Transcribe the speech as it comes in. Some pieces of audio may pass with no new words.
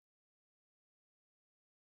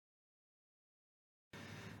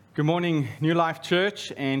Good morning, New Life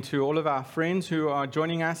Church, and to all of our friends who are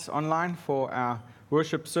joining us online for our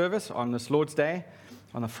worship service on this Lord's Day,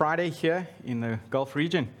 on a Friday here in the Gulf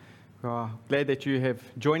region. We are glad that you have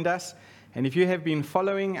joined us. And if you have been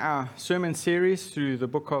following our sermon series through the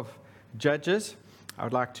book of Judges, I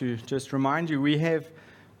would like to just remind you, we have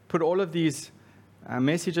put all of these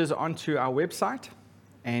messages onto our website.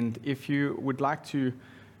 And if you would like to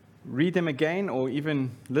read them again or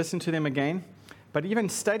even listen to them again, but even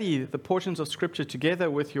study the portions of Scripture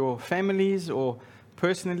together with your families or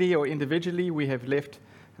personally or individually, we have left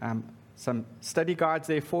some study guides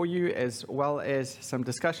there for you, as well as some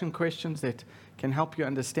discussion questions that can help you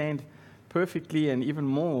understand perfectly and even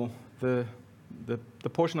more the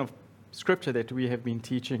portion of Scripture that we have been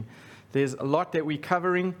teaching. There's a lot that we're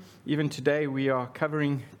covering. Even today, we are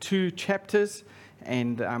covering 2 chapters,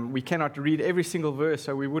 and we cannot read every single verse,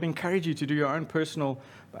 so we would encourage you to do your own personal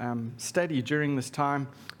study during this time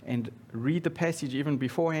and read the passage even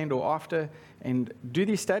beforehand or after and do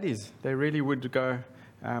these studies. They really would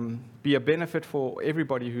be a benefit for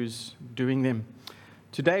everybody who's doing them.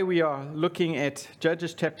 Today we are looking at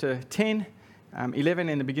Judges chapter 10, 11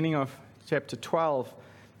 and the beginning of chapter 12,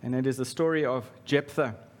 and it is the story of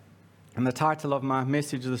Jephthah. And the title of my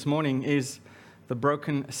message this morning is The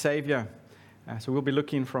Broken Saviour. So we'll be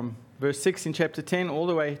looking from verse 6 in chapter 10 all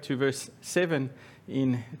the way to verse 7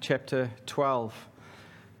 in chapter 12.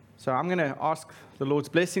 So I'm going to ask the Lord's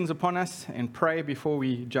blessings upon us and pray before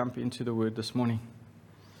we jump into the word this morning.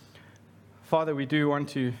 Father, we do want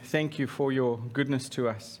to thank you for your goodness to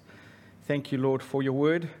us. Thank you, Lord, for your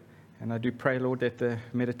word. And I do pray, Lord, that the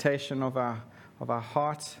meditation of our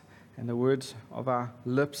hearts and the words of our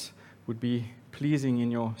lips would be pleasing in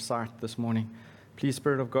your sight this morning. Please,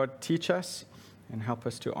 Spirit of God, teach us and help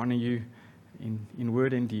us to honor you in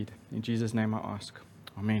word and deed. In Jesus' name I ask.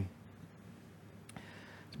 Amen.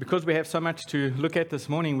 Because we have so much to look at this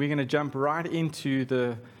morning, we're going to jump right into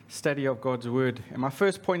the study of God's word. And my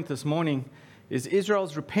first point this morning is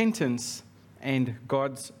Israel's repentance and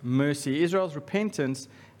God's mercy. Israel's repentance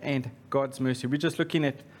and God's mercy. We're just looking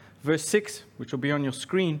at verse 6, which will be on your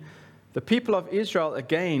screen. The people of Israel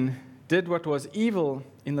again did what was evil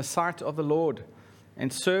in the sight of the Lord,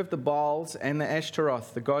 and served the Baals and the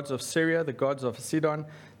Ashtaroth, the gods of Syria, the gods of Sidon,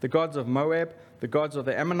 the gods of Moab, the gods of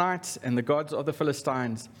the Ammonites, and the gods of the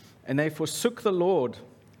Philistines. And they forsook the Lord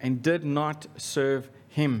and did not serve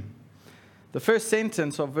him. The first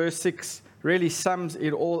sentence of verse 6 really sums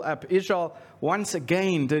it all up. Israel once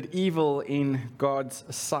again did evil in God's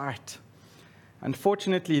sight.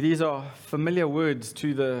 Unfortunately, these are familiar words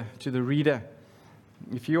to the reader.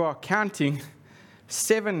 If you are counting,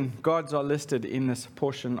 7 gods are listed in this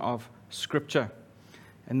portion of Scripture.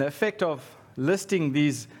 And the effect of listing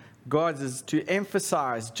these gods is to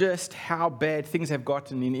emphasize just how bad things have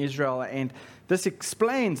gotten in Israel. And this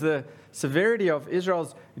explains the severity of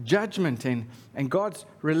Israel's judgment and God's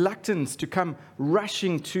reluctance to come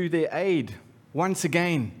rushing to their aid once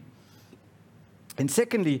again. And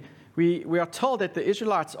secondly, we are told that the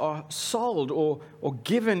Israelites are sold or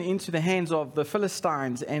given into the hands of the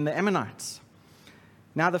Philistines and the Ammonites.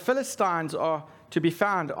 Now, the Philistines are to be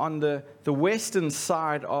found on the western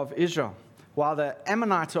side of Israel, while the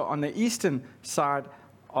Ammonites are on the eastern side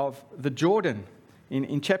of the Jordan.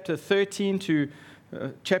 In chapter 13 to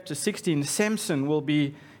chapter 16, Samson will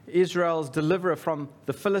be Israel's deliverer from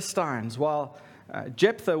the Philistines, while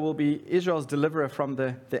Jephthah will be Israel's deliverer from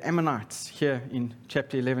the Ammonites here in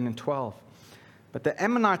chapter 11 and 12. But the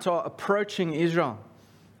Ammonites are approaching Israel,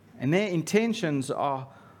 and their intentions are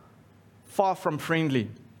far from friendly.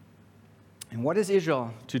 And what is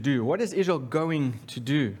Israel to do? What is Israel going to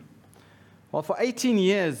do? Well, for 18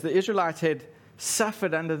 years, the Israelites had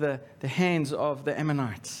suffered under the hands of the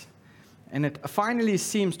Ammonites. And it finally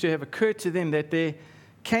seems to have occurred to them that their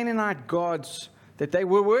Canaanite gods that they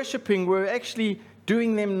were worshipping were actually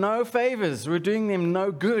doing them no favors, were doing them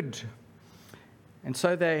no good. And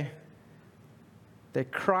so they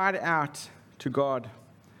cried out to God,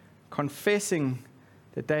 confessing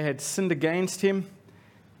that they had sinned against him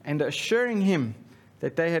and assuring him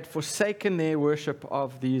that they had forsaken their worship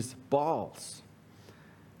of these Baals.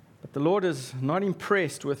 But the Lord is not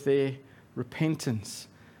impressed with their repentance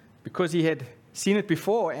because he had seen it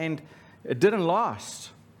before and it didn't last.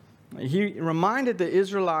 He reminded the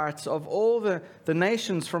Israelites of all the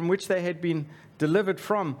nations from which they had been delivered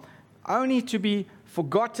from, only to be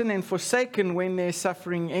forgotten and forsaken when their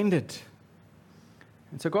suffering ended.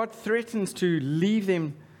 And so God threatens to leave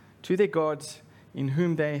them to their gods in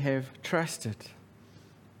whom they have trusted.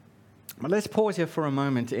 But let's pause here for a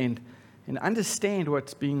moment and understand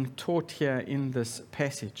what's being taught here in this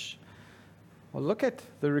passage. Well, look at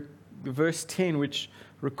the verse 10, which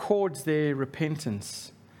records their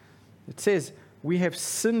repentance. It says, "We have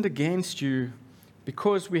sinned against you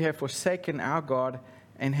because we have forsaken our God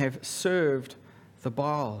and have served the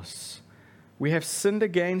Baals." We have sinned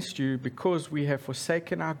against you because we have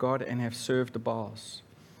forsaken our God and have served the Baals.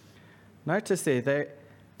 Notice there,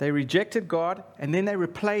 they rejected God and then they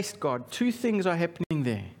replaced God. Two things are happening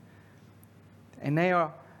there. And they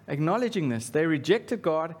are acknowledging this. They rejected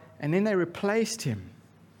God and then they replaced him.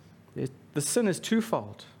 The sin is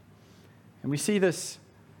twofold. And we see this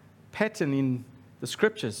pattern in the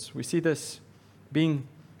scriptures. We see this being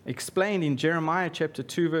explained in Jeremiah chapter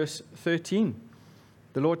 2, verse 13.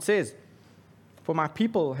 The Lord says, "For my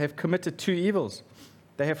people have committed two evils.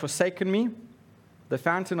 They have forsaken me, the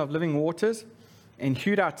fountain of living waters, and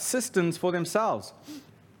hewed out cisterns for themselves,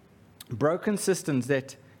 broken cisterns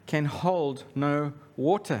that can hold no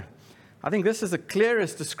water." I think this is the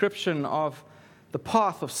clearest description of the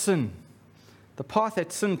path of sin, the path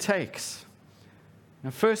that sin takes. Now,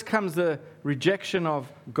 first comes the rejection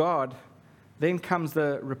of God, then comes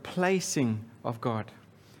the replacing of God.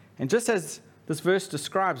 And just as this verse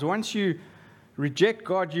describes, once you reject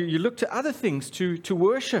God, you look to other things to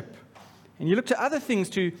worship. And you look to other things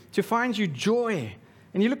to find you joy.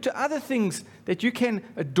 And you look to other things that you can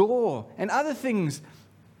adore and other things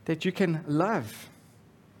that you can love.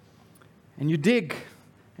 And you dig,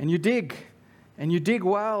 and you dig, and you dig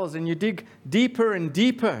wells, and you dig deeper and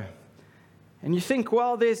deeper. And you think,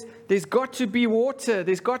 well, there's got to be water.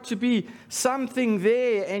 There's got to be something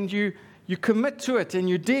there. And you commit to it, and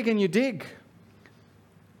you dig and you dig.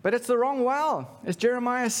 But it's the wrong well, as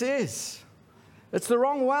Jeremiah says. It's the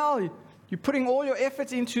wrong well. You're putting all your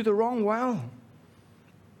effort into the wrong well.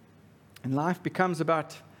 And life becomes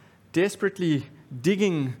about desperately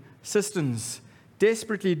digging cisterns,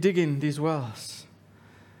 desperately digging these wells.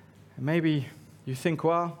 And maybe you think,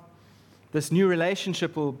 well, this new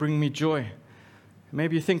relationship will bring me joy.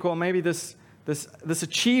 Maybe you think, well, maybe this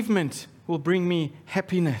achievement will bring me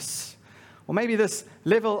happiness. Or maybe this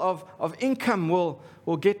level of income will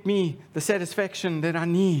get me the satisfaction that I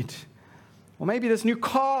need. Or maybe this new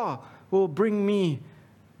car will bring me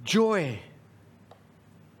joy.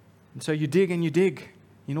 And so you dig and you dig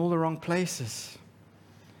in all the wrong places.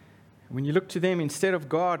 When you look to them instead of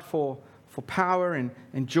God for power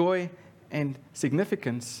and joy and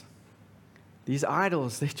significance, these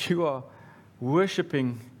idols that you are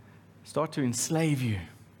worshiping start to enslave you.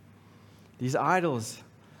 These idols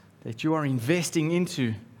that you are investing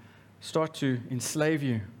into start to enslave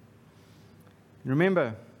you.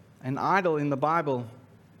 Remember, an idol in the Bible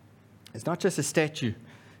is not just a statue.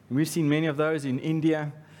 And we've seen many of those in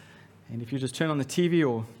India. And if you just turn on the TV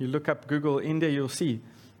or you look up Google India, you'll see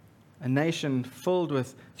a nation filled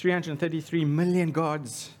with 333 million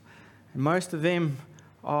gods. And most of them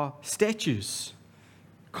are statues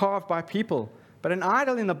carved by people. But an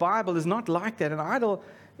idol in the Bible is not like that. An idol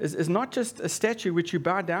is not just a statue which you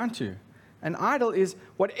bow down to. An idol is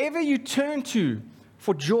whatever you turn to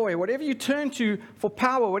for joy, whatever you turn to for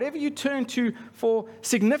power, whatever you turn to for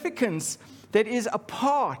significance that is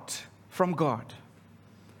apart from God.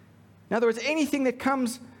 In other words, anything that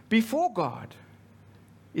comes before God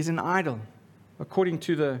is an idol, according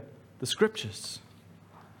to the scriptures.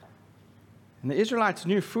 And the Israelites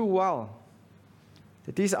knew full well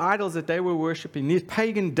that these idols that they were worshiping, these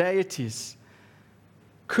pagan deities,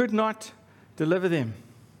 could not deliver them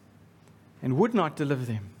and would not deliver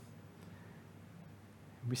them.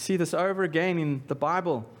 We see this over again in the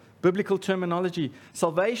Bible, biblical terminology.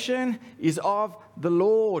 Salvation is of the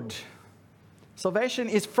Lord. Salvation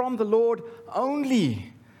is from the Lord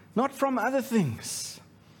only, not from other things.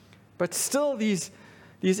 But still these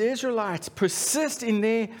Israelites persist in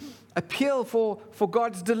their appeal for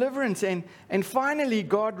God's deliverance, and finally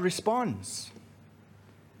God responds.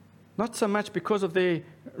 Not so much because of their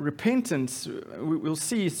repentance. We'll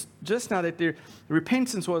see just now that their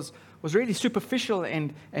repentance was really superficial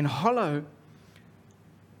and hollow,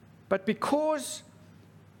 but because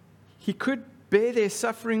he could bear their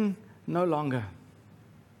suffering no longer.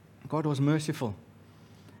 God was merciful.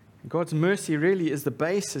 God's mercy really is the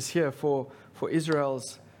basis here for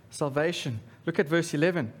Israel's salvation. Look at verse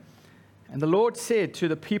 11. And the Lord said to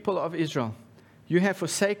the people of Israel, "You have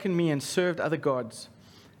forsaken me and served other gods.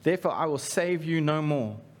 Therefore I will save you no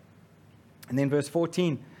more." And then verse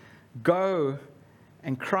 14. "Go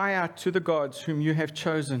and cry out to the gods whom you have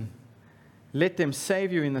chosen. Let them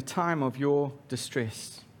save you in the time of your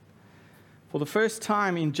distress." For the first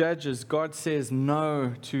time in Judges, God says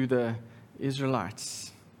no to the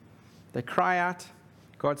Israelites. They cry out,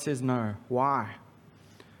 God says no. Why?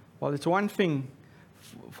 Well, it's one thing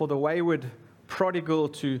for the wayward prodigal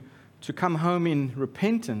to come home in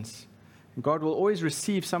repentance. God will always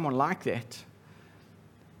receive someone like that.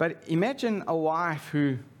 But imagine a wife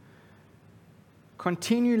who's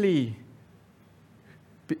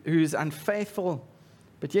unfaithful,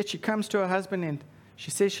 but yet she comes to her husband and she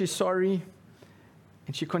says she's sorry,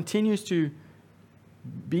 and she continues to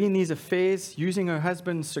be in these affairs, using her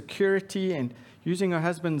husband's security and using her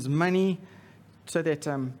husband's money so that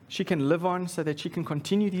she can live on, so that she can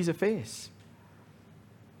continue these affairs.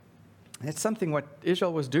 That's something what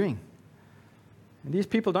Israel was doing. And these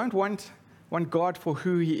people don't want God for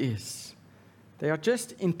who He is. They are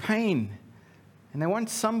just in pain. And they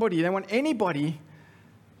want anybody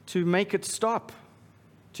to make it stop,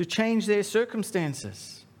 to change their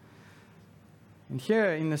circumstances. And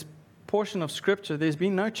here in this portion of Scripture, there's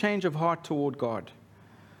been no change of heart toward God.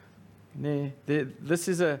 This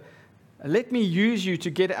is a let me use you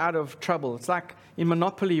to get out of trouble. It's like in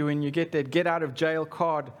Monopoly when you get that get out of jail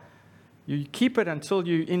card. You keep it until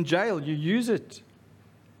you're in jail. You use it.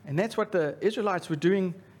 And that's what the Israelites were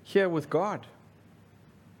doing here with God.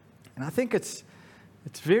 And I think it's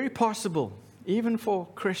very possible, even for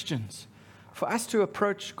Christians, for us to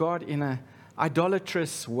approach God in an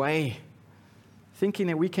idolatrous way, thinking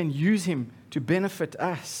that we can use Him to benefit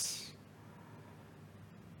us.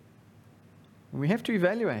 And we have to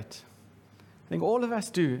evaluate. I think all of us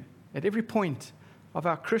do at every point of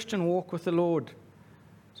our Christian walk with the Lord.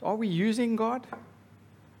 So are we using God,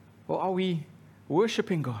 or are we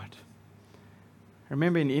worshiping God? I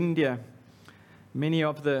remember in India, many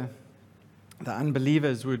of the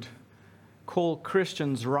unbelievers would call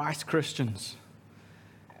Christians rice Christians.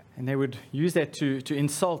 And they would use that to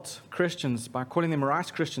insult Christians by calling them rice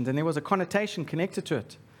Christians. And there was a connotation connected to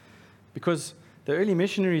it. Because the early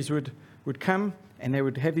missionaries would come and they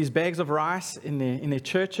would have these bags of rice in their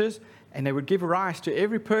churches, and they would give rice to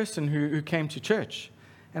every person who came to church.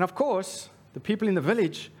 And of course, the people in the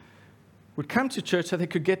village would come to church so they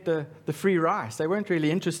could get the free rice. They weren't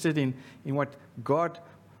really interested in what God,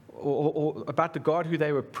 or about the God who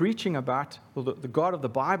they were preaching about, or the God of the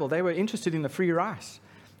Bible. They were interested in the free rice.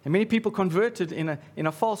 And many people converted in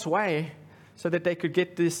a false way so that they could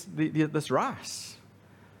get this rice.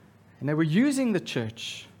 And they were using the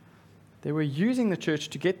church. They were using the church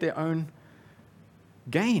to get their own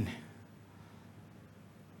gain.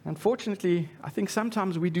 Unfortunately, I think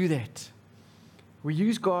sometimes we do that. We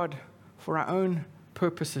use God for our own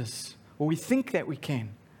purposes, or we think that we can.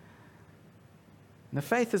 And the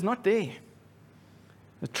faith is not there.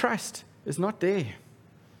 The trust is not there.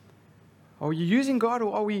 Are you using God,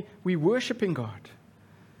 or are we worshiping God?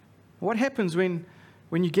 What happens when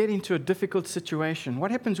you get into a difficult situation?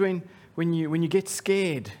 What happens when you get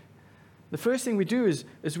scared? The first thing we do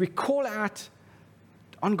is we call out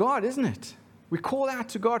on God, isn't it? We call out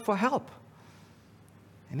to God for help.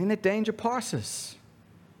 And then that danger passes.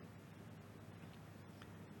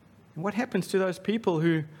 And what happens to those people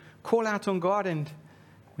who call out on God, and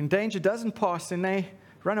when danger doesn't pass, then they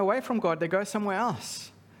run away from God, they go somewhere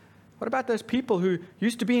else? What about those people who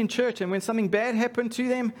used to be in church, and when something bad happened to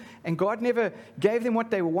them and God never gave them what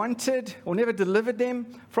they wanted or never delivered them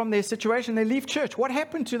from their situation, they leave church? What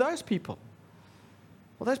happened to those people?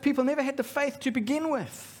 Well, those people never had the faith to begin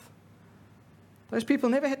with. Those people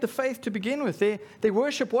never had the faith to begin with. Their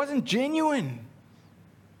worship wasn't genuine.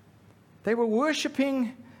 They were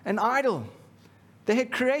worshiping an idol. They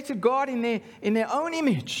had created God in their own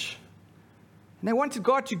image. And they wanted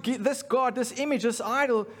God to give this image, this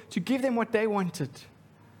idol, to give them what they wanted.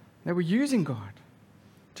 They were using God,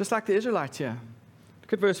 just like the Israelites here.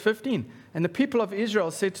 Look at verse 15. And the people of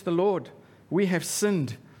Israel said to the Lord, "We have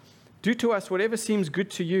sinned. Do to us whatever seems good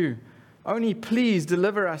to you. Only please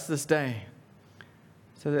deliver us this day."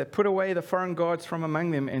 So they put away the foreign gods from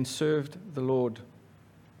among them and served the Lord.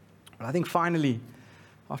 But I think finally,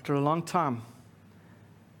 after a long time,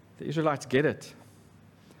 the Israelites get it.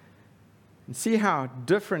 And see how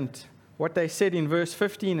different what they said in verse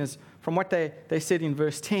 15 is from what they said in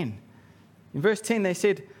verse 10. In verse 10, they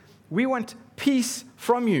said, "We want peace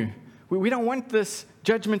from you. We don't want this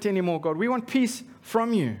judgment anymore, God. We want peace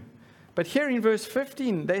from you." But here in verse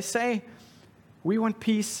 15, they say, "We want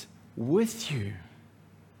peace with you."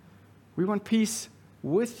 We want peace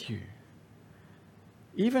with you.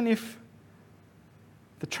 Even if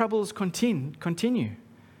the troubles continue,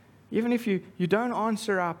 even if you don't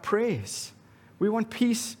answer our prayers, we want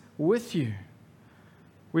peace with you.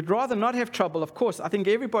 We'd rather not have trouble, of course. I think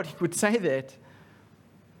everybody would say that.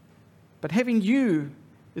 But having you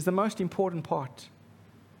is the most important part.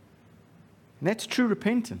 And that's true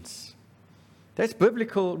repentance. That's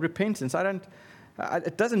biblical repentance. I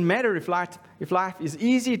It doesn't matter if life is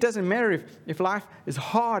easy. It doesn't matter if life is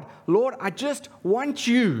hard. Lord, I just want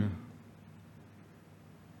you.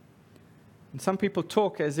 And some people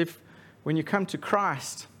talk as if when you come to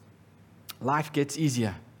Christ, life gets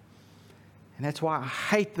easier. And that's why I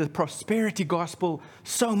hate the prosperity gospel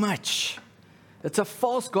so much. It's a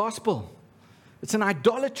false gospel. It's an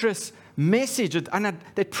idolatrous message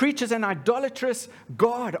that preaches an idolatrous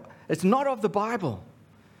God. It's not of the Bible.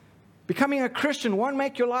 Becoming a Christian won't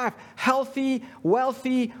make your life healthy,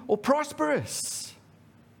 wealthy, or prosperous.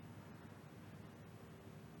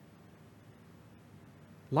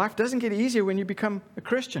 Life doesn't get easier when you become a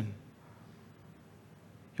Christian.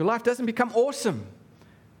 Your life doesn't become awesome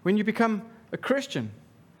when you become a Christian.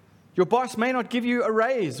 Your boss may not give you a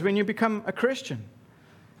raise when you become a Christian.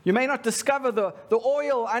 You may not discover the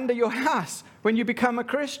oil under your house when you become a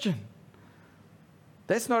Christian.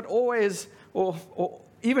 That's not always or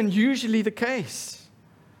even usually the case.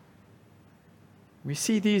 We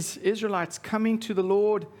see these Israelites coming to the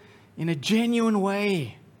Lord in a genuine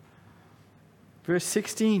way. Verse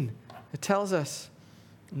 16, it tells us,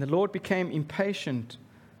 and the Lord became impatient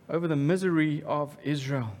over the misery of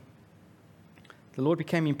Israel. The Lord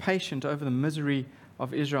became impatient over the misery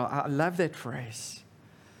of Israel. I love that phrase.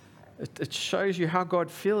 It shows you how God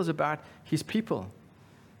feels about his people.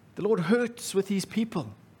 The Lord hurts with his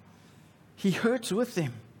people. He hurts with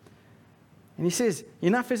them. And he says,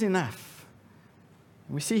 enough is enough.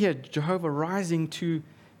 And we see here Jehovah rising to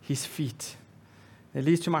his feet. That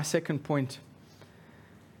leads to my second point.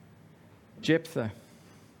 Jephthah.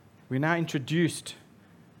 We're now introduced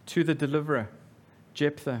to the deliverer,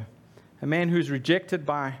 Jephthah, a man who's rejected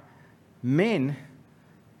by men,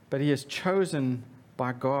 but he is chosen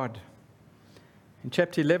by God. In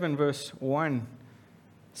chapter 11, verse 1,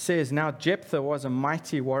 says, Now Jephthah was a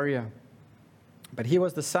mighty warrior, but he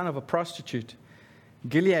was the son of a prostitute.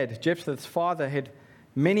 Gilead, Jephthah's father, had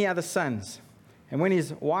many other sons, and when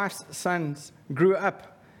his wife's sons grew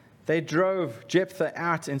up, they drove Jephthah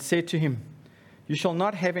out and said to him, You shall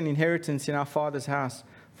not have an inheritance in our father's house,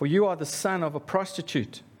 for you are the son of a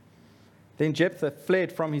prostitute. Then Jephthah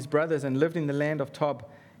fled from his brothers and lived in the land of Tob,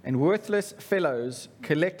 and worthless fellows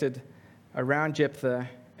collected around Jephthah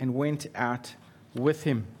and went out with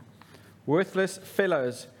him. Worthless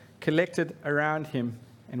fellows collected around him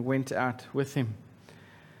and went out with him.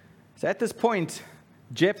 So at this point,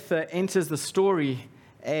 Jephthah enters the story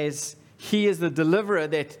as he is the deliverer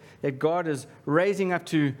that God is raising up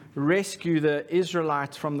to rescue the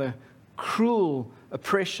Israelites from the cruel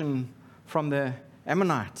oppression from the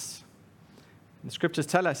Ammonites. The scriptures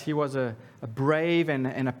tell us he was a brave and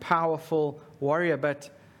a powerful warrior, but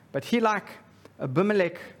he, like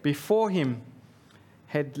Abimelech before him,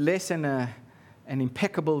 had less than an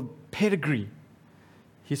impeccable pedigree.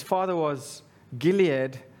 His father was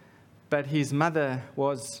Gilead, but his mother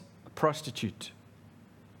was a prostitute.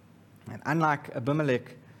 And unlike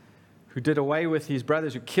Abimelech, who did away with his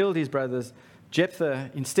brothers, who killed his brothers, Jephthah,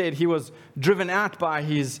 instead, he was driven out by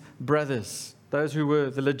his brothers, those who were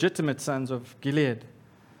the legitimate sons of Gilead.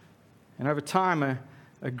 And over time,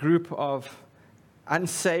 a group of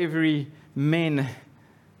unsavory men,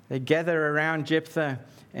 they gather around Jephthah,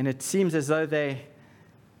 and it seems as though they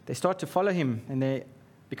start to follow him, and they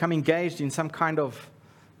become engaged in some kind of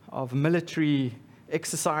military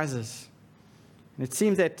exercises. And it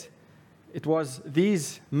seems that it was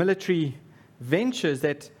these military ventures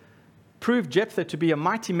that proved Jephthah to be a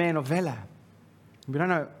mighty man of valor. We don't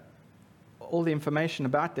know all the information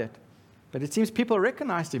about that, but it seems people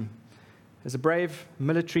recognized him as a brave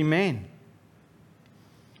military man.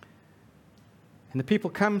 And the people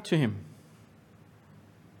come to him.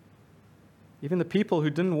 Even the people who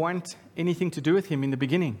didn't want anything to do with him in the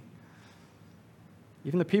beginning.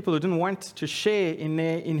 Even the people who didn't want to share in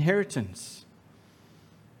their inheritance.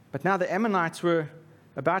 But now the Ammonites were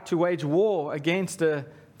about to wage war against the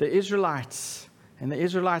Israelites. And the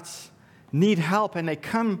Israelites need help, and they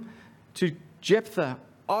come to Jephthah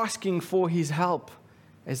asking for his help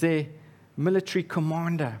as their military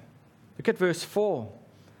commander. Look at verse 4.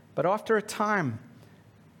 But after a time,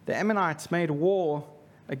 the Ammonites made war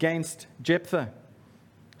against Jephthah.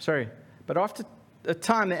 But after a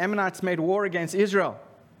time, the Ammonites made war against Israel.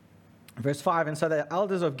 Verse 5, and so the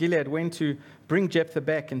elders of Gilead went to bring Jephthah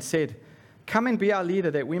back and said, Come and be our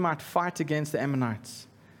leader that we might fight against the Ammonites.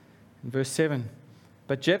 In verse 7,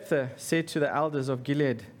 but Jephthah said to the elders of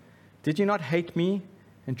Gilead, Did you not hate me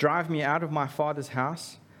and drive me out of my father's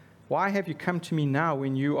house? Why have you come to me now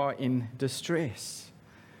when you are in distress?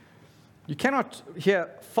 You cannot here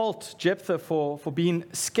fault Jephthah for being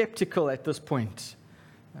skeptical at this point.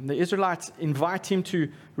 And the Israelites invite him to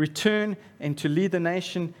return and to lead the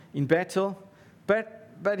nation in battle.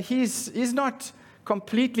 But he's not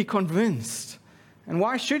completely convinced. And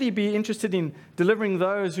why should he be interested in delivering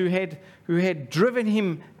those who had driven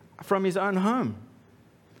him from his own home?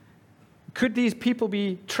 Could these people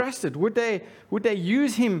be trusted? Would they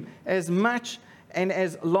use him as much and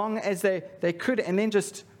as long as they could, and then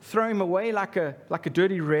just throw him away like a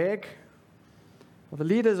dirty rag? Well, the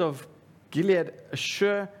leaders of Gilead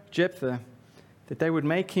assure Jephthah that they would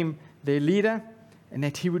make him their leader and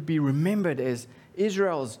that he would be remembered as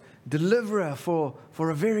Israel's deliverer for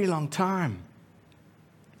a very long time.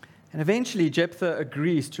 And eventually Jephthah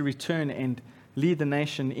agrees to return and lead the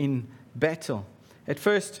nation in battle. At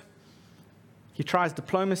first, he tries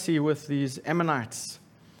diplomacy with these Ammonites.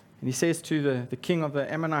 And he says to the king of the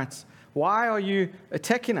Ammonites, "Why are you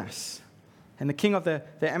attacking us?" And the king of the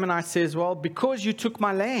Ammonites says, "Well, because you took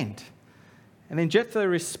my land." And then Jephthah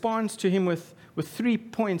responds to him with 3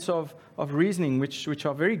 points of reasoning, which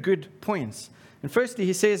are very good points. And firstly,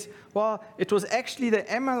 he says, well, it was actually the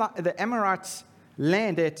Amorites'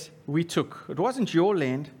 land that we took. It wasn't your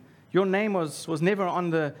land. Your name was never on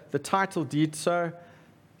the title deed, so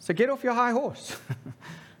get off your high horse.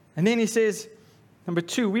 And then he says, number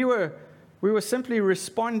 2, we were simply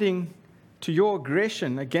responding to your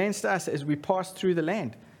aggression against us as we passed through the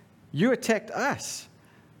land. You attacked us.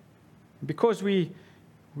 Because we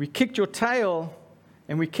kicked your tail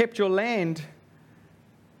and we kept your land,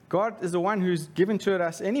 God is the one who's given to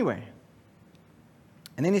us anyway.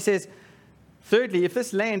 And then he says, thirdly, if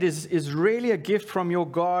this land is really a gift from your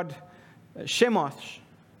God, Shemoth,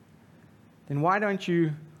 then why don't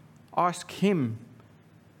you ask him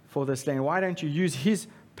for this land? Why don't you use his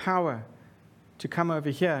power to come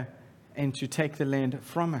over here and to take the land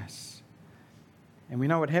from us? And we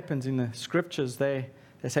know what happens in the scriptures. They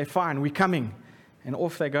say, fine, we're coming. And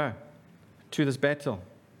off they go to this battle.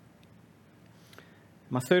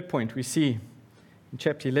 My third point we see in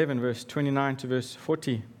chapter 11, verse 29 to verse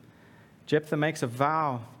 40. Jephthah makes a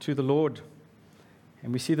vow to the Lord.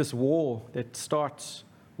 And we see this war that starts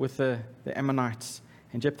with the Ammonites.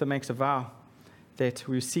 And Jephthah makes a vow that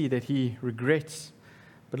we see that he regrets.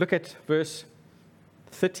 But look at verse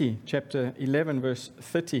 30, chapter 11, verse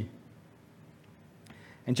 30.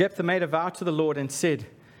 And Jephthah made a vow to the Lord and said,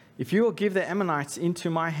 if you will give the Ammonites into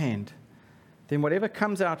my hand, then whatever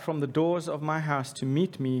comes out from the doors of my house to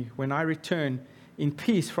meet me when I return in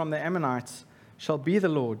peace from the Ammonites shall be the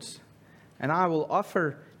Lord's, and I will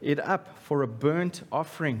offer it up for a burnt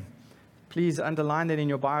offering. Please underline that in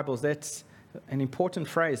your Bibles. That's an important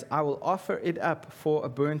phrase. I will offer it up for a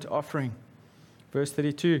burnt offering. Verse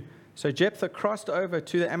 32. So Jephthah crossed over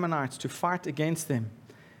to the Ammonites to fight against them,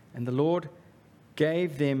 and the Lord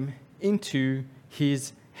gave them into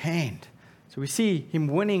his hand. So we see him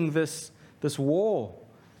winning this war.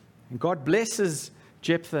 And God blesses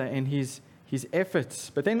Jephthah and his efforts.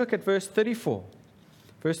 But then look at verse 34.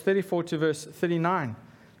 Verse 34 to verse 39.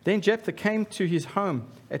 Then Jephthah came to his home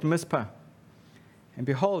at Mizpah. And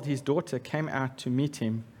behold, his daughter came out to meet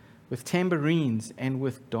him with tambourines and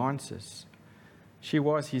with dances. She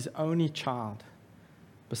was his only child.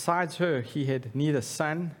 Besides her, he had neither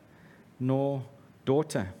son nor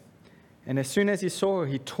daughter. And as soon as he saw her,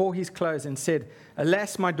 he tore his clothes and said,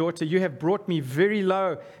 Alas, my daughter, you have brought me very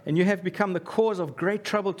low, and you have become the cause of great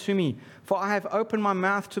trouble to me. For I have opened my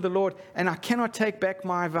mouth to the Lord, and I cannot take back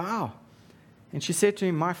my vow. And she said to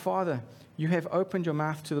him, My father, you have opened your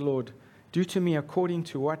mouth to the Lord. Do to me according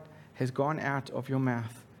to what has gone out of your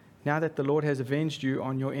mouth, now that the Lord has avenged you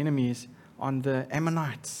on your enemies, on the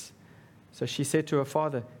Ammonites. So she said to her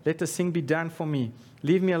father, Let this thing be done for me.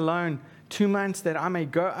 Leave me alone 2 months, that I may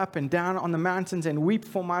go up and down on the mountains and weep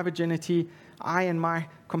for my virginity, I and my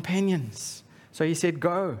companions. So he said,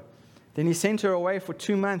 Go. Then he sent her away for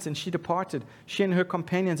 2 months, and she departed, she and her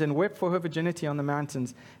companions, and wept for her virginity on the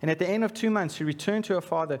mountains. And at the end of 2 months, she returned to her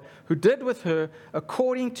father, who did with her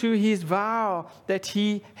according to his vow that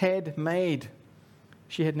he had made.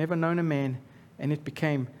 She had never known a man, and it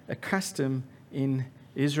became a custom in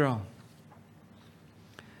Israel.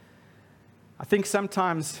 I think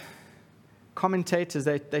sometimes commentators,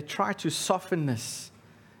 they try to soften this.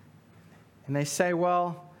 And they say,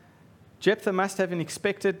 well, Jephthah must have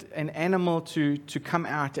expected an animal to come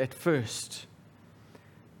out at first.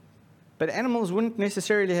 But animals wouldn't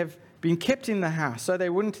necessarily have been kept in the house, so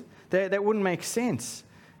that wouldn't make sense.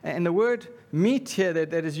 And the word meat here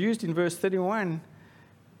that is used in verse 31,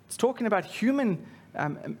 it's talking about human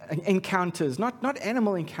encounters, not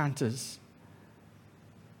animal encounters.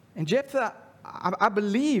 And Jephthah, I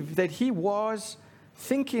believe that he was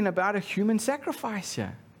thinking about a human sacrifice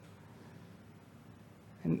here.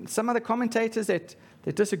 And some of the commentators that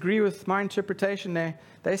disagree with my interpretation,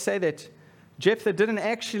 they say that Jephthah didn't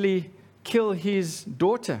actually kill his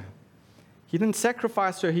daughter. He didn't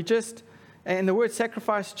sacrifice her. And the word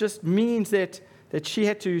sacrifice just means that she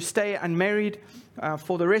had to stay unmarried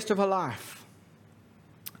for the rest of her life.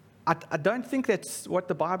 I don't think that's what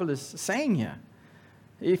the Bible is saying here.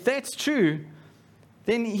 If that's true,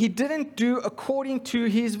 then he didn't do according to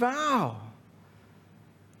his vow.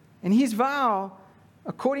 And his vow,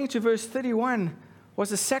 according to verse 31,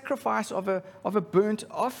 was a sacrifice of a burnt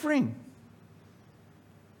offering.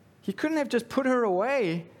 He couldn't have just put her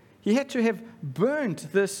away. He had to have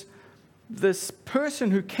burnt this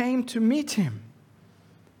person who came to meet him.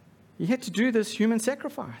 He had to do this human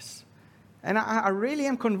sacrifice. And I really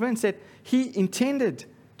am convinced that he intended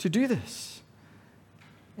to do this.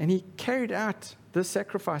 And he carried out this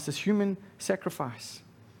sacrifice, this human sacrifice.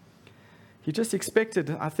 He just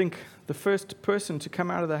expected, I think, the first person to come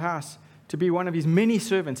out of the house to be one of his many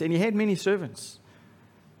servants. And he had many servants.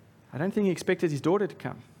 I don't think he expected his daughter to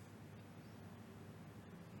come.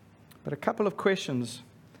 But a couple of questions,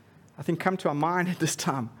 I think, come to our mind at this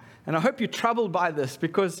time. And I hope you're troubled by this,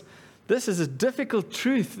 because this is a difficult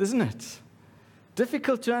truth, isn't it?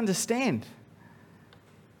 Difficult to understand.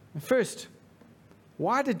 First,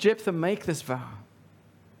 why did Jephthah make this vow?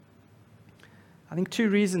 I think two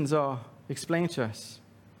reasons are explained to us.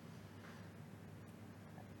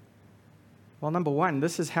 Well, number one,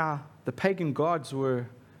 this is how the pagan gods were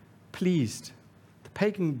pleased. The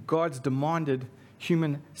pagan gods demanded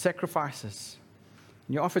human sacrifices.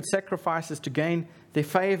 And you offered sacrifices to gain their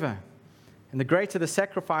favor. And the greater the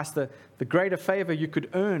sacrifice, the greater favor you could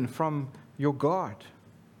earn from your God.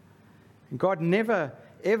 And God never,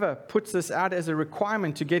 ever puts this out as a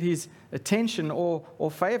requirement to get his attention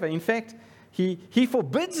or favor. In fact, he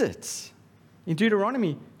forbids it. In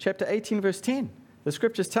Deuteronomy chapter 18, verse 10, the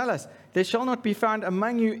scriptures tell us, "There shall not be found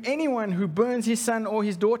among you anyone who burns his son or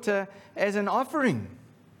his daughter as an offering."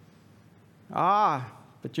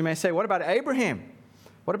 But you may say, what about Abraham?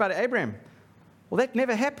 What about Abraham? Well, that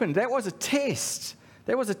never happened. That was a test.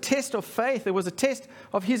 That was a test of faith. It was a test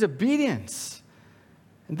of his obedience.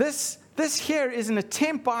 And this here is an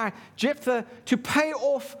attempt by Jephthah to pay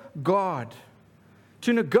off God,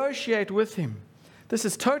 to negotiate with him. This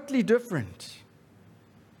is totally different.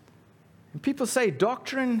 And people say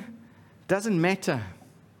doctrine doesn't matter.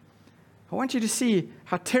 I want you to see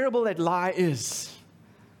how terrible that lie is.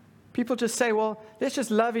 People just say, well, let's just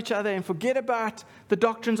love each other and forget about the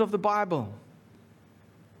doctrines of the Bible.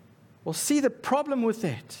 Well, see the problem with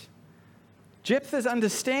that. Jephthah's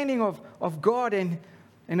understanding of God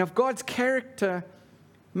and of God's character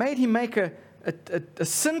made him make a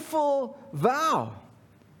sinful vow.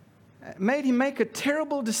 Made him make a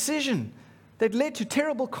terrible decision that led to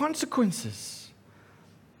terrible consequences.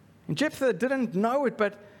 And Jephthah didn't know it,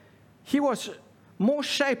 but he was more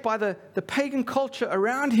shaped by the pagan culture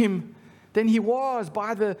around him than he was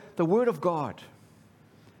by the Word of God.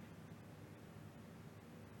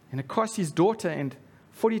 And it cost his daughter and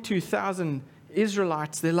 42,000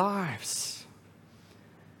 Israelites their lives.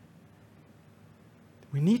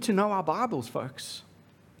 We need to know our Bibles, folks.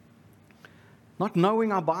 Not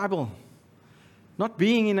knowing our Bible, not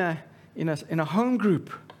being in a home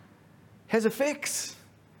group, has effects,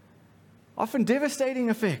 often devastating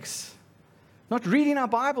effects. Not reading our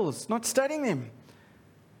Bibles, not studying them.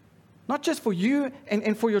 Not just for you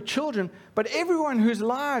and for your children, but everyone whose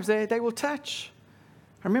lives they will touch.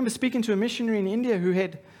 I remember speaking to a missionary in India who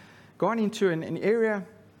had gone into an area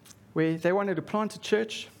where they wanted to plant a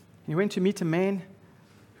church. He went to meet a man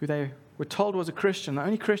who they were told was a Christian, the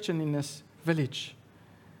only Christian in this village.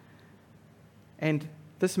 And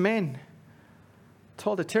this man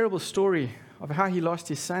told a terrible story of how he lost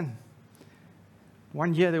his son.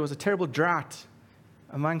 One year there was a terrible drought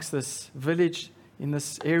amongst this village in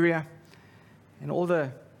this area, and all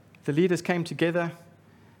the leaders came together,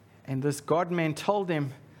 and this God-man told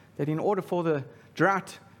them that in order for the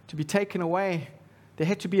drought to be taken away, there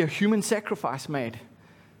had to be a human sacrifice made.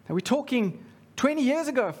 Now we're talking 20 years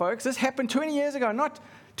ago, folks. This happened 20 years ago, not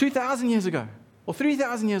 2,000 years ago or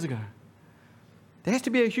 3,000 years ago. There has to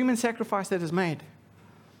be a human sacrifice that is made.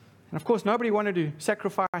 And of course, nobody wanted to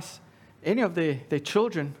sacrifice any of their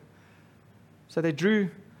children. So they drew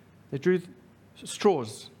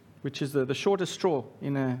straws, which is the shortest straw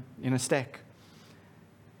in a stack.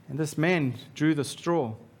 And this man drew the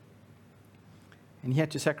straw, and he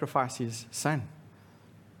had to sacrifice his son.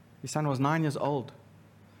 His son was 9 years old.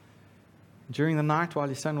 During the night, while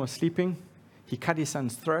his son was sleeping, he cut his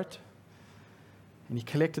son's throat, and he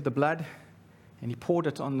collected the blood, and he poured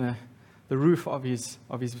it on the roof of his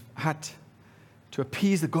hut to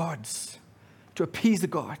appease the gods. To appease the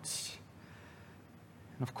gods.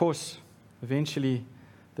 And of course, eventually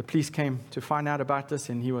the police came to find out about this,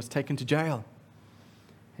 and he was taken to jail.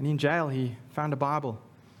 And in jail, he found a Bible,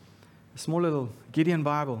 a small little Gideon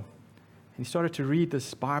Bible. And he started to read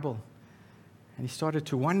this Bible. And he started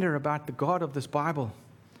to wonder about the God of this Bible.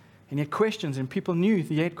 And he had questions, and people knew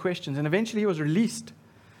he had questions. And eventually he was released.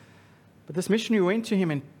 But this missionary went to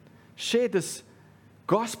him and shared this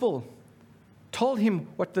gospel, told him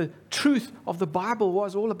what the truth of the Bible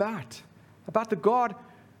was all about the God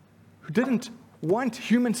who didn't want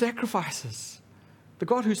human sacrifices, the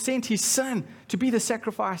God who sent his Son to be the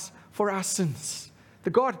sacrifice for our sins, the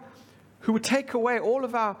God who would take away all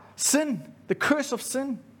of our sin, the curse of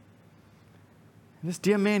sin. And this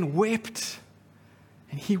dear man wept,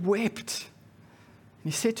 and he wept.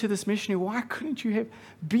 And he said to this missionary, why couldn't you have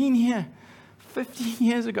been here 15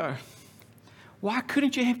 years ago? Why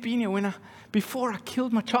couldn't you have been here before I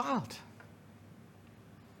killed my child?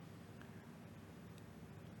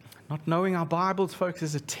 Not knowing our Bibles, folks,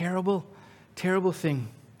 is a terrible, terrible thing.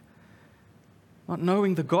 Not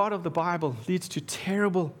knowing the God of the Bible leads to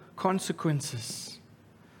terrible consequences.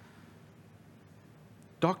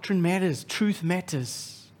 Doctrine matters. Truth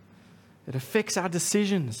matters. It affects our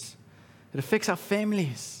decisions. It affects our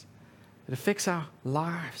families. It affects our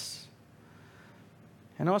lives.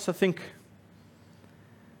 And I also think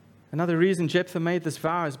another reason Jephthah made this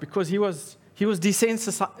vow is because he was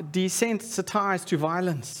desensitized to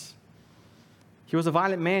violence. He was a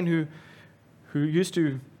violent man who used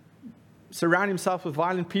to surround himself with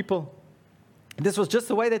violent people. And this was just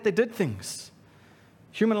the way that they did things.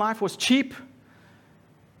 Human life was cheap.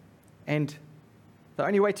 And the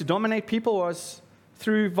only way to dominate people was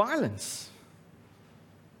through violence.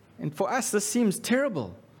 And for us, this seems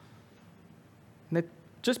terrible. And that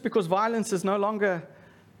just because violence is no longer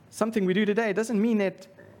something we do today, it doesn't mean that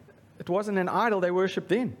it wasn't an idol they worshipped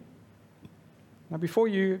then. Now, before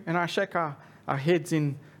you and I shake our heads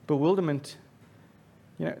in bewilderment,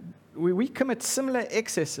 we commit similar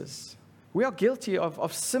excesses. We are guilty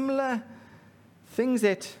of similar things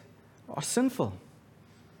that are sinful.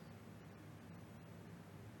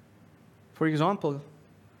 For example,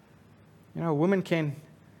 a woman can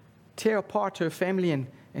tear apart her family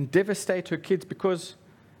and devastate her kids because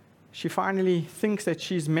she finally thinks that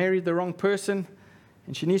she's married the wrong person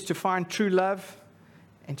and she needs to find true love.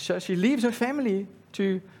 And so she leaves her family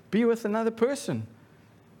to be with another person.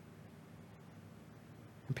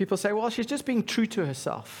 And people say, well, she's just being true to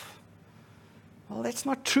herself. Well, that's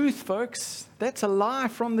not truth, folks. That's a lie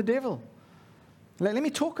from the devil. Let me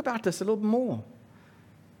talk about this a little more.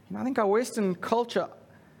 I think our Western culture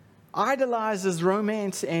idolizes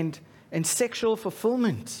romance and sexual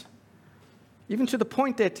fulfillment, even to the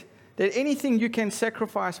point that anything you can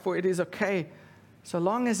sacrifice for it is okay, so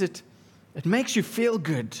long as it makes you feel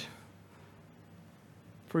good.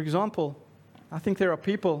 For example, I think there are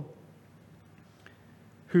people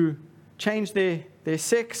who change their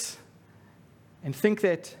sex and think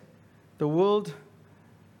that the world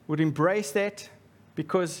would embrace that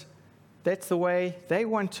because that's the way they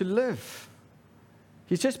want to live.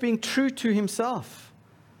 He's just being true to himself.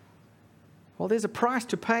 Well, there's a price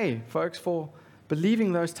to pay, folks, for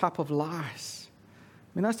believing those type of lies.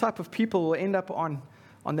 Those type of people will end up on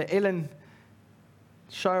the Ellen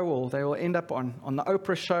show, or they will end up on the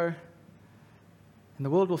Oprah show, and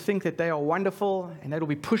the world will think that they are wonderful, and that will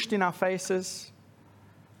be pushed in our faces.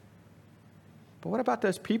 But what about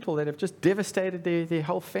those people that have just devastated their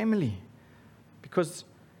whole family because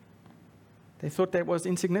they thought that was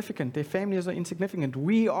insignificant? Their families are insignificant.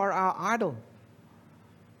 We are our idol.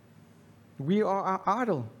 We are our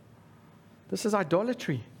idol. This is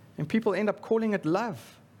idolatry. And people end up calling it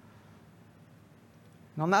love.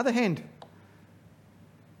 And on the other hand,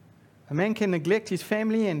 a man can neglect his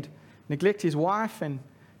family and neglect his wife and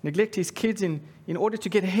neglect his kids in order to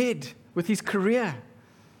get ahead with his career.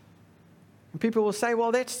 And people will say,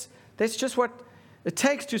 well, that's just what it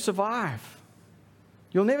takes to survive.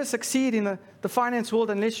 You'll never succeed in the finance world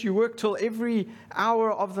unless you work till every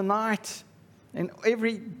hour of the night and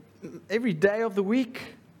every day of the week.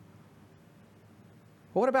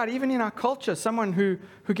 What about even in our culture, someone who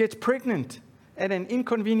gets pregnant at an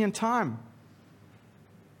inconvenient time?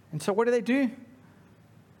 And so what do?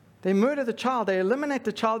 They murder the child. They eliminate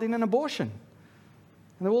the child in an abortion.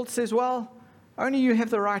 And the world says, well, only you have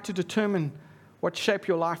the right to determine what shape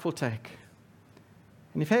your life will take.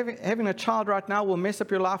 And if having a child right now will mess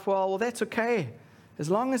up your life, well, that's okay, as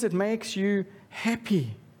long as it makes you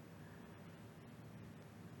happy.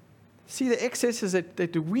 See the excesses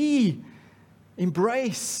that we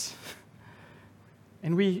embrace.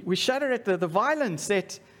 And we shudder at the violence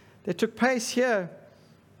that took place here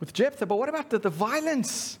with Jephthah. But what about the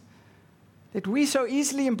violence that we so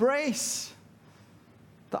easily embrace?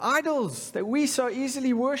 The idols that we so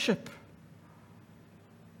easily worship?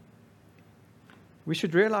 We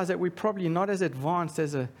should realize that we're probably not as advanced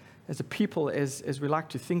as a people as we like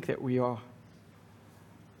to think that we are.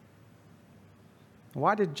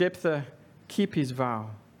 Why did Jephthah keep his vow?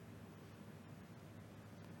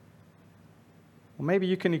 Well, maybe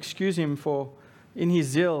you can excuse him for, in his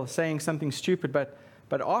zeal, saying something stupid,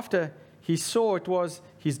 but after he saw it was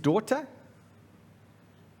his daughter,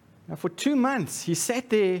 now for 2 months he sat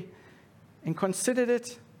there and considered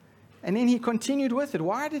it, and then he continued with it.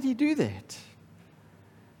 Why did he do that?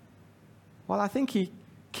 Well, I think he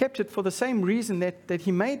kept it for the same reason that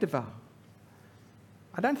he made the vow.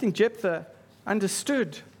 I don't think Jephthah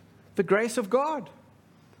understood the grace of God.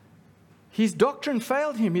 His doctrine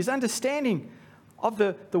failed him. His understanding of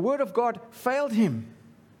the Word of God failed him.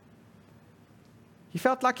 He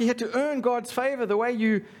felt like he had to earn God's favor the way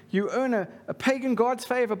you earn a pagan God's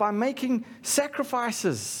favor, by making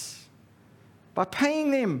sacrifices, by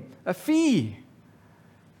paying them a fee.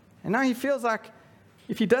 And now he feels like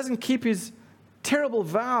if he doesn't keep his terrible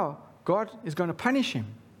vow, God is going to punish him.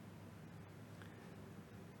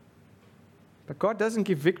 But God doesn't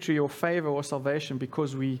give victory or favor or salvation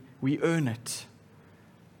because we earn it.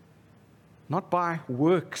 Not by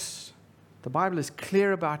works. The Bible is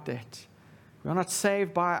clear about that. We are not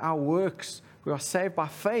saved by our works. We are saved by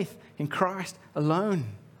faith in Christ alone.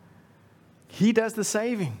 He does the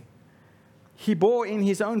saving. He bore in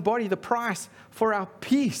his own body the price for our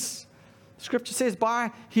peace. Scripture says,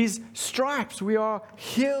 by his stripes we are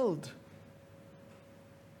healed.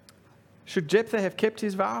 Should Jephthah have kept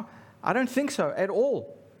his vow? I don't think so at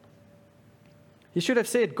all. He should have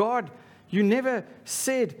said, God, you never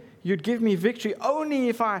said you'd give me victory only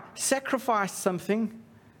if I sacrificed something.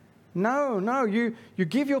 No, you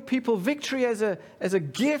give your people victory as a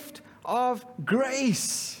gift of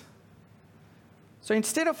grace. So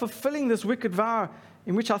instead of fulfilling this wicked vow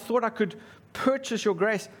in which I thought I could purchase your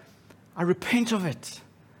grace, I repent of it.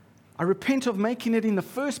 I repent of making it in the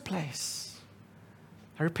first place.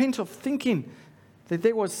 I repent of thinking that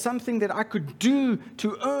there was something that I could do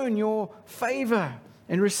to earn your favor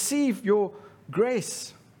and receive your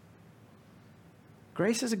grace.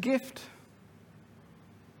 Grace is a gift.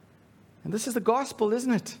 And this is the gospel,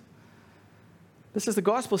 isn't it? This is the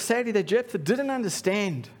gospel, sadly, that Jephthah didn't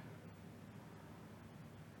understand.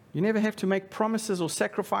 You never have to make promises or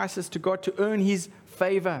sacrifices to God to earn his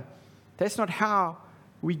favor. That's not how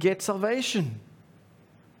we get salvation.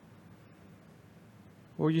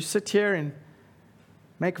 Or you sit here and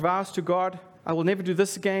make vows to God. I will never do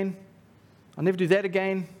this again. I'll never do that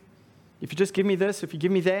again. If you just give me this, if you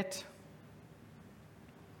give me that.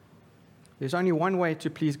 There's only one way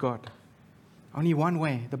to please God. Only one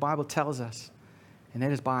way, the Bible tells us. And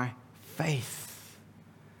that is by faith.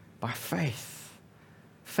 By faith.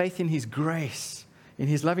 Faith in his grace, in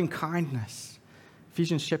his loving kindness.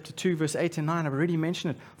 Ephesians chapter 2, verse 8 and 9, I've already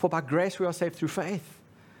mentioned it. For by grace we are saved through faith.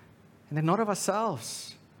 And then not of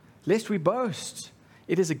ourselves, lest we boast.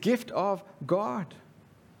 It is a gift of God.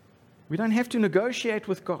 We don't have to negotiate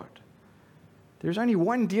with God. There's only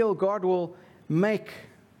one deal God will make.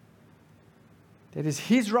 That is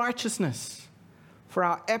his righteousness for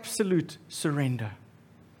our absolute surrender.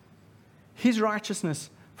 His righteousness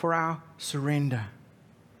for our surrender.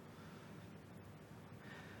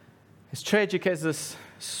 As tragic as this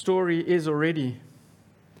story is already,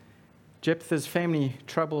 Jephthah's family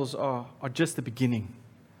troubles are just the beginning.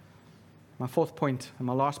 My fourth point and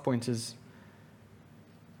my last point is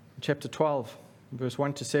in chapter 12, verse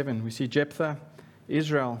 1 to 7. We see Jephthah,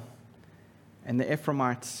 Israel, and the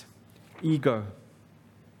Ephraimites' ego.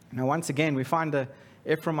 Now, once again, we find the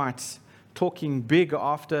Ephraimites talking big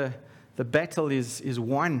after the battle is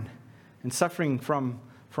won and suffering from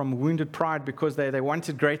wounded pride because they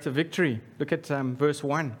wanted greater victory. Look at verse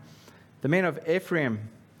 1. The men of Ephraim,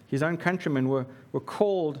 his own countrymen, were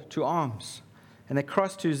called to arms. And they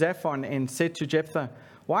crossed to Zaphon and said to Jephthah,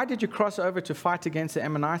 why did you cross over to fight against the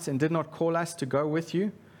Ammonites and did not call us to go with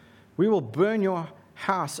you? We will burn your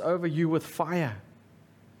house over you with fire.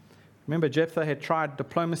 Remember, Jephthah had tried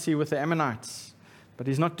diplomacy with the Ammonites, but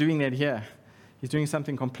he's not doing that here. He's doing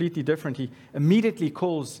something completely different. He immediately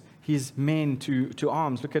calls his men to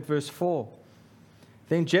arms. Look at verse 4.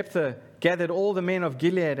 Then Jephthah gathered all the men of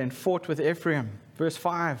Gilead and fought with Ephraim. Verse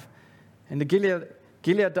 5. And the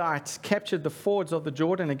Gileadites captured the fords of the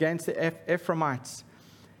Jordan against the Ephraimites.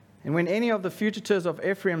 And when any of the fugitives of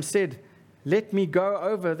Ephraim said, let me go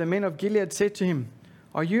over, the men of Gilead said to him,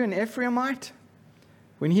 are you an Ephraimite?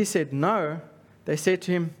 when he said no, they said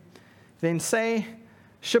to him, then say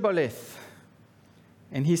Shibboleth.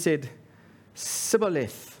 And he said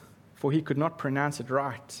Sibboleth, for he could not pronounce it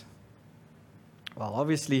right. Well,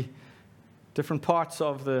 obviously, different parts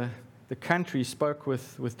of the country spoke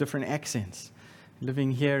with different accents.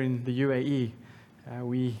 Living here in the UAE,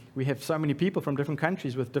 we have so many people from different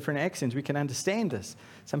countries with different accents. We can understand this.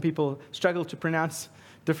 Some people struggle to pronounce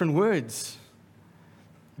different words.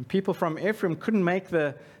 And people from Ephraim couldn't make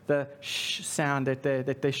the sh sound that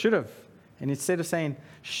they should have. And instead of saying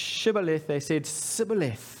Shibboleth, they said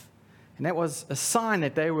Sibboleth. And that was a sign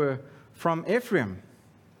that they were from Ephraim.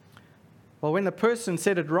 Well, when the person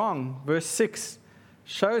said it wrong, verse 6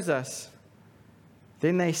 shows us,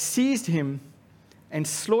 then they seized him and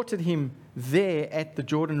slaughtered him there at the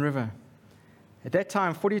Jordan River. At that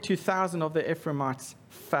time, 42,000 of the Ephraimites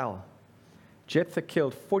fell. Jephthah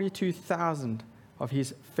killed 42,000 of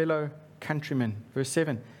his fellow countrymen. Verse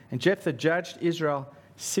 7, and Jephthah judged Israel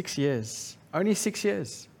 6 years. Only 6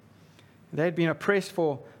 years. They had been oppressed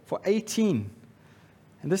for 18.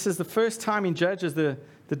 And this is the first time in Judges the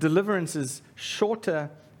deliverance is shorter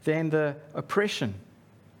than the oppression.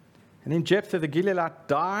 And then Jephthah the Gileadite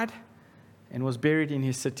died and was buried in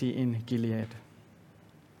his city in Gilead.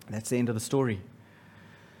 That's the end of the story.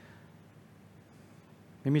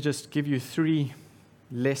 Let me just give you 3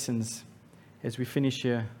 lessons as we finish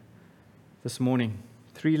here this morning.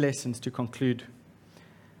 3 lessons to conclude.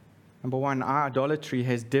 Number 1, our idolatry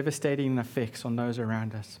has devastating effects on those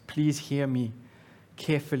around us. Please hear me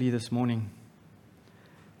carefully this morning.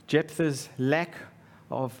 Jephthah's lack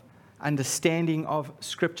of understanding of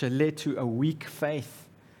Scripture led to a weak faith,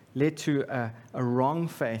 led to a wrong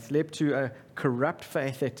faith, led to a corrupt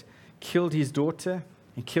faith that killed his daughter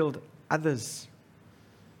and killed others.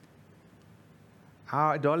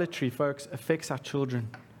 Our idolatry, folks, affects our children.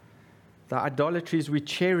 The idolatries we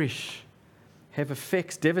cherish have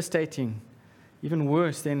effects devastating, even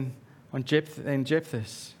worse than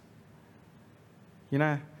Jephthah's. You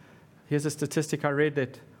know, here's a statistic I read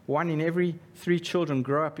that 1 in every 3 children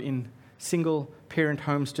grow up in single-parent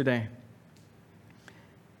homes today.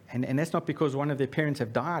 And that's not because one of their parents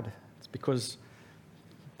have died. It's because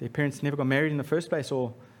their parents never got married in the first place,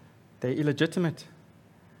 or they're illegitimate.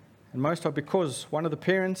 And most are because one of the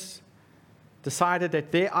parents decided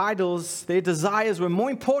that their idols, their desires were more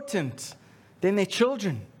important than their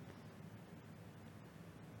children.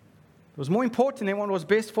 It was more important than what was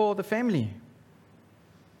best for the family.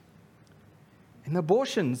 And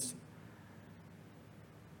abortions,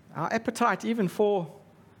 our appetite even for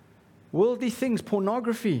worldly things,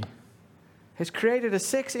 pornography, has created a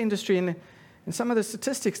sex industry. And some of the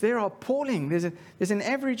statistics there are appalling. There's an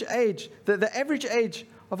average age. The average age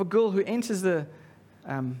of a girl who enters the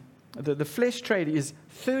flesh trade is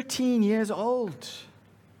 13 years old.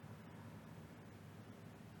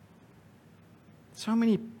 So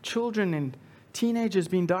many children and teenagers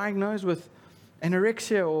being diagnosed with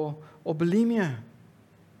anorexia or bulimia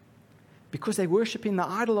because they worship in the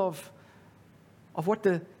idol of what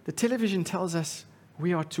the television tells us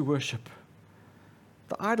we are to worship.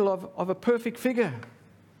 The idol of a perfect figure.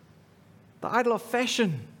 The idol of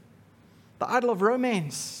fashion. The idol of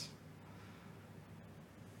romance.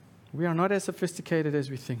 We are not as sophisticated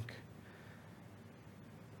as we think.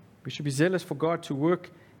 We should be zealous for God to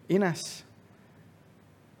work in us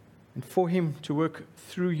and for Him to work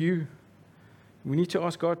through you. We need to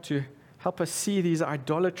ask God to help us see these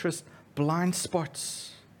idolatrous blind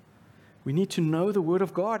spots. We need to know the Word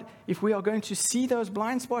of God if we are going to see those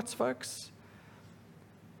blind spots, folks.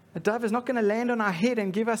 A dove is not going to land on our head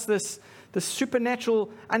and give us this supernatural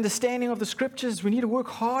understanding of the Scriptures. We need to work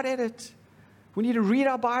hard at it. We need to read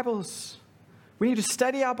our Bibles. We need to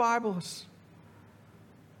study our Bibles.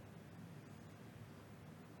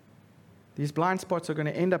 These blind spots are going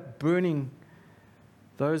to end up burning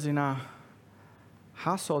those in our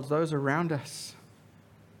households, those around us.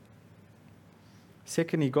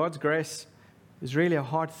 Secondly, God's grace is really a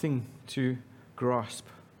hard thing to grasp.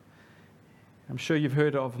 I'm sure you've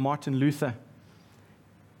heard of Martin Luther.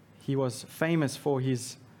 He was famous for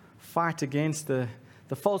his fight against the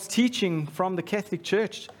false teaching from the Catholic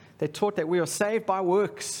Church that taught that we are saved by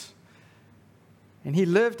works. And he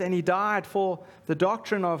lived and he died for the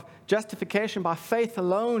doctrine of justification by faith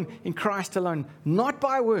alone, in Christ alone, not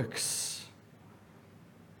by works.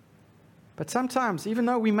 But sometimes, even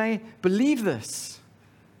though we may believe this,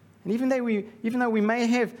 and even though we may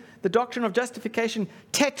have the doctrine of justification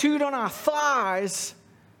tattooed on our thighs,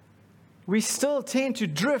 we still tend to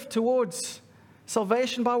drift towards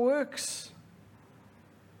salvation by works.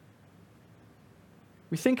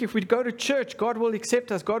 We think if we go to church, God will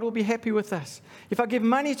accept us. God will be happy with us. If I give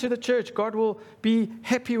money to the church, God will be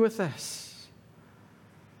happy with us.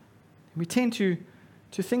 We tend to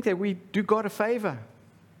think that we do God a favor.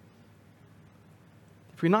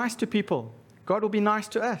 If we're nice to people, God will be nice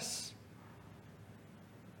to us.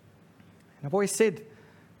 And I've always said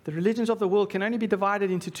the religions of the world can only be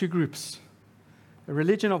divided into two groups: a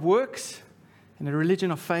religion of works and a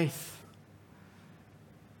religion of faith.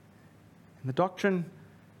 And the doctrine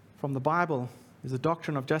from the Bible is the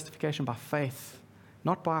doctrine of justification by faith,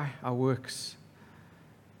 not by our works.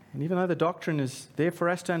 And even though the doctrine is there for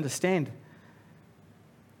us to understand,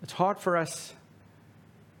 it's hard for us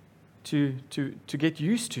to get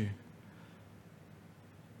used to.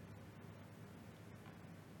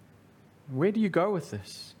 Where do you go with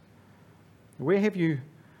this? Where have you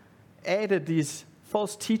added these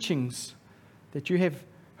false teachings that you have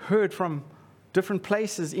heard from different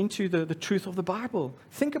places into the truth of the Bible?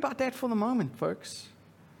 Think about that for the moment, folks.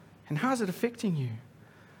 And how is it affecting you?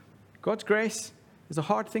 God's grace is a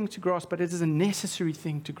hard thing to grasp, but it is a necessary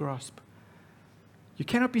thing to grasp. You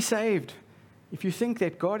cannot be saved if you think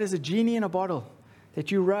that God is a genie in a bottle that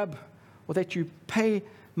you rub or that you pay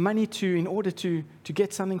money to in order to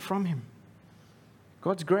get something from Him.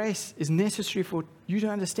 God's grace is necessary for you to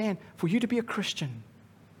understand, for you to be a Christian.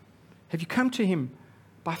 Have you come to Him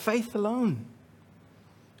by faith alone?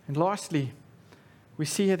 And lastly, we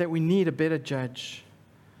see here that we need a better judge.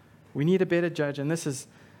 We need a better judge, and this is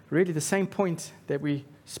really the same point that we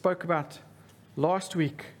spoke about last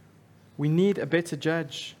week. We need a better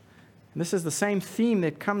judge. And this is the same theme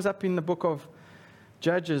that comes up in the book of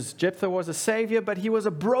Judges. Jephthah was a savior, but he was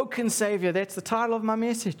a broken savior. That's the title of my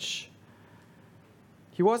message.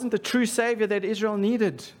 He wasn't the true savior that Israel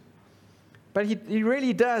needed. But he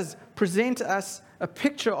really does present us a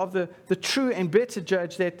picture of the true and better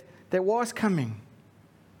judge that was coming.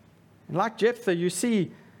 And like Jephthah, you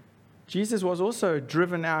see, Jesus was also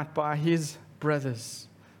driven out by his brothers.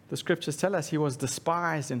 The scriptures tell us he was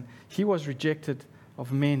despised and he was rejected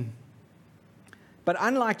of men. But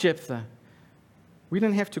unlike Jephthah, we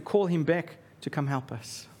didn't have to call him back to come help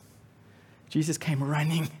us. Jesus came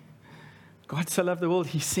running. God so loved the world,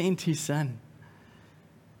 He sent His Son.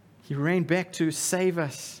 He ran back to save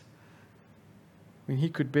us when He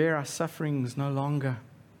could bear our sufferings no longer.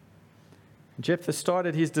 And Jephthah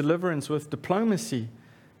started his deliverance with diplomacy,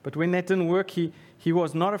 but when that didn't work, he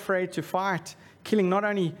was not afraid to fight, killing not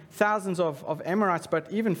only thousands of Amorites,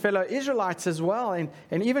 but even fellow Israelites as well, and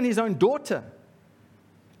even his own daughter.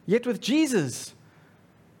 Yet with Jesus,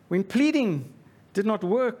 when pleading did not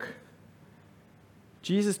work,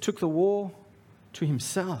 Jesus took the war to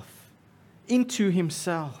Himself, into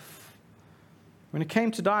Himself. When it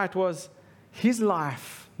came to die, it was His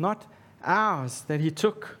life, not ours, that He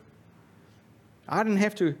took. I didn't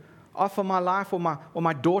have to offer my life or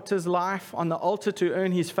my daughter's life on the altar to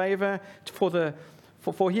earn His favor,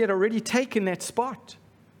 for He had already taken that spot.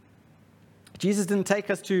 Jesus didn't take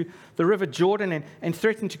us to the river Jordan and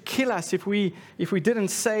threaten to kill us if we didn't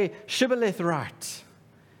say Shibboleth right.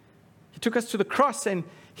 He took us to the cross and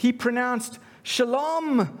He pronounced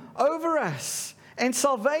shalom over us and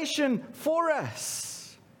salvation for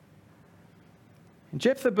us. And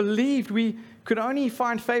Jephthah believed we could only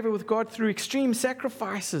find favor with God through extreme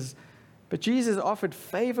sacrifices. But Jesus offered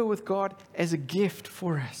favor with God as a gift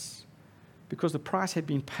for us because the price had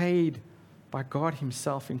been paid by God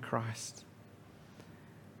Himself in Christ.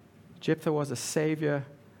 Jephthah was a savior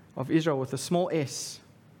of Israel with a small s,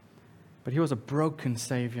 but he was a broken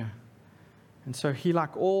savior. And so he,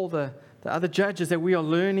 like all the other judges that we are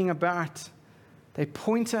learning about, they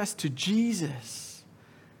point us to Jesus,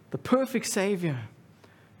 the perfect Savior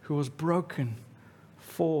who was broken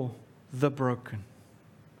for the broken.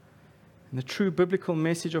 And the true biblical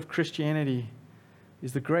message of Christianity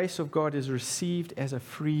is the grace of God is received as a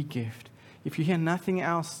free gift. If you hear nothing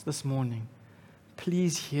else this morning,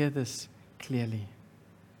 please hear this clearly.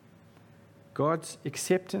 God's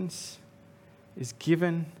acceptance is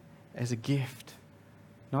given as a gift,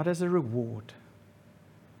 not as a reward.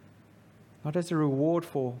 Not as a reward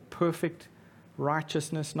for perfect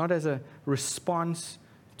righteousness, not as a response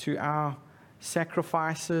to our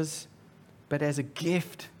sacrifices, but as a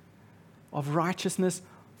gift of righteousness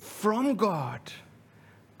from God,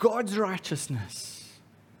 God's righteousness.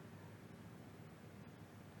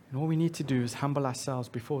 And all we need to do is humble ourselves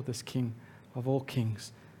before this King of all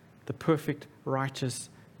kings, the perfect, righteous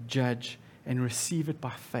judge, and receive it by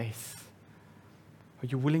faith. Are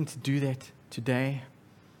you willing to do that today?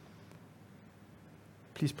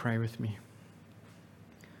 Please pray with me.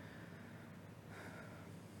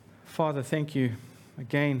 Father, thank you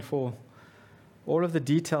again for all of the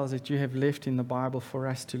details that you have left in the Bible for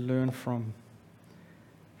us to learn from.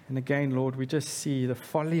 And again, Lord, we just see the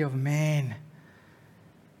folly of man.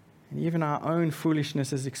 And even our own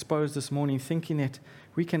foolishness is exposed this morning, thinking that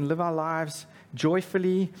we can live our lives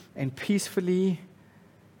joyfully and peacefully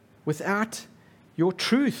without your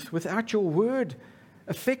truth, without your word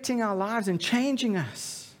affecting our lives and changing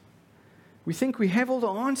us. We think we have all the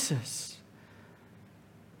answers.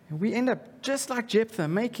 And we end up just like Jephthah,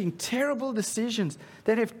 making terrible decisions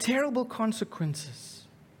that have terrible consequences.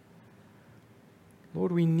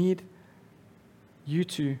 Lord, we need you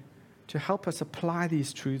to help us apply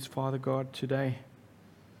these truths, Father God, today.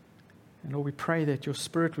 And Lord, we pray that your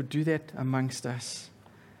Spirit would do that amongst us.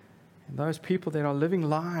 And those people that are living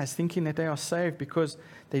lies, thinking that they are saved because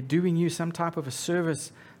they're doing you some type of a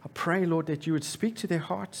service, I pray, Lord, that you would speak to their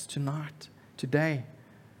hearts tonight, today.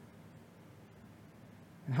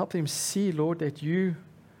 And help them see, Lord, that you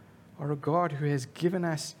are a God who has given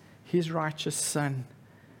us his righteous Son.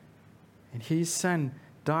 And his Son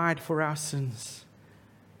died for our sins.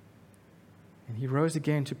 And he rose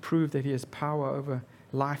again to prove that he has power over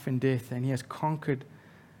life and death. And he has conquered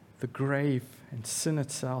the grave and sin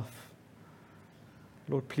itself.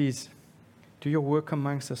 Lord, please do your work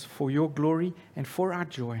amongst us for your glory and for our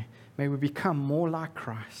joy. May we become more like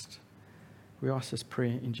Christ. We ask this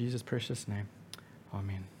prayer in Jesus' precious name.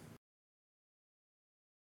 Amen.